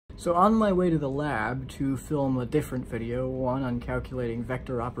So on my way to the lab to film a different video, one on calculating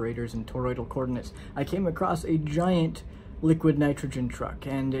vector operators and toroidal coordinates, I came across a giant liquid nitrogen truck,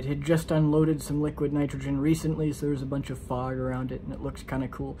 and it had just unloaded some liquid nitrogen recently, so there was a bunch of fog around it, and it looks kind of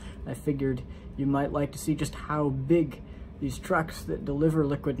cool. I figured you might like to see just how big these trucks that deliver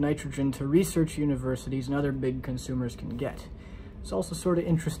liquid nitrogen to research universities and other big consumers can get. It's also sort of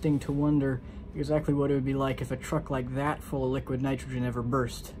interesting to wonder exactly what it would be like if a truck like that full of liquid nitrogen ever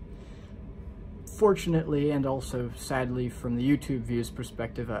burst. Fortunately, and also sadly from the YouTube views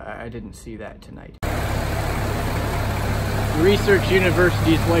perspective, I didn't see that tonight. Research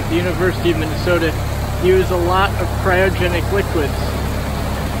universities like the University of Minnesota use a lot of cryogenic liquids,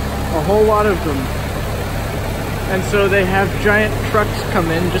 a whole lot of them. And so they have giant trucks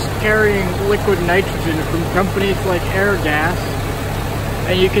come in just carrying liquid nitrogen from companies like Airgas.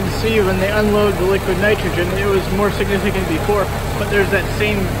 And you can see when they unload the liquid nitrogen, it was more significant before, but there's that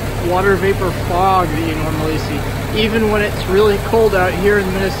same water vapor fog that you normally see. Even when it's really cold out here in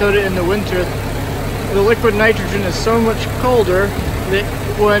Minnesota in the winter, the liquid nitrogen is so much colder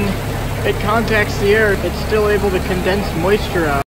that when it contacts the air, it's still able to condense moisture out.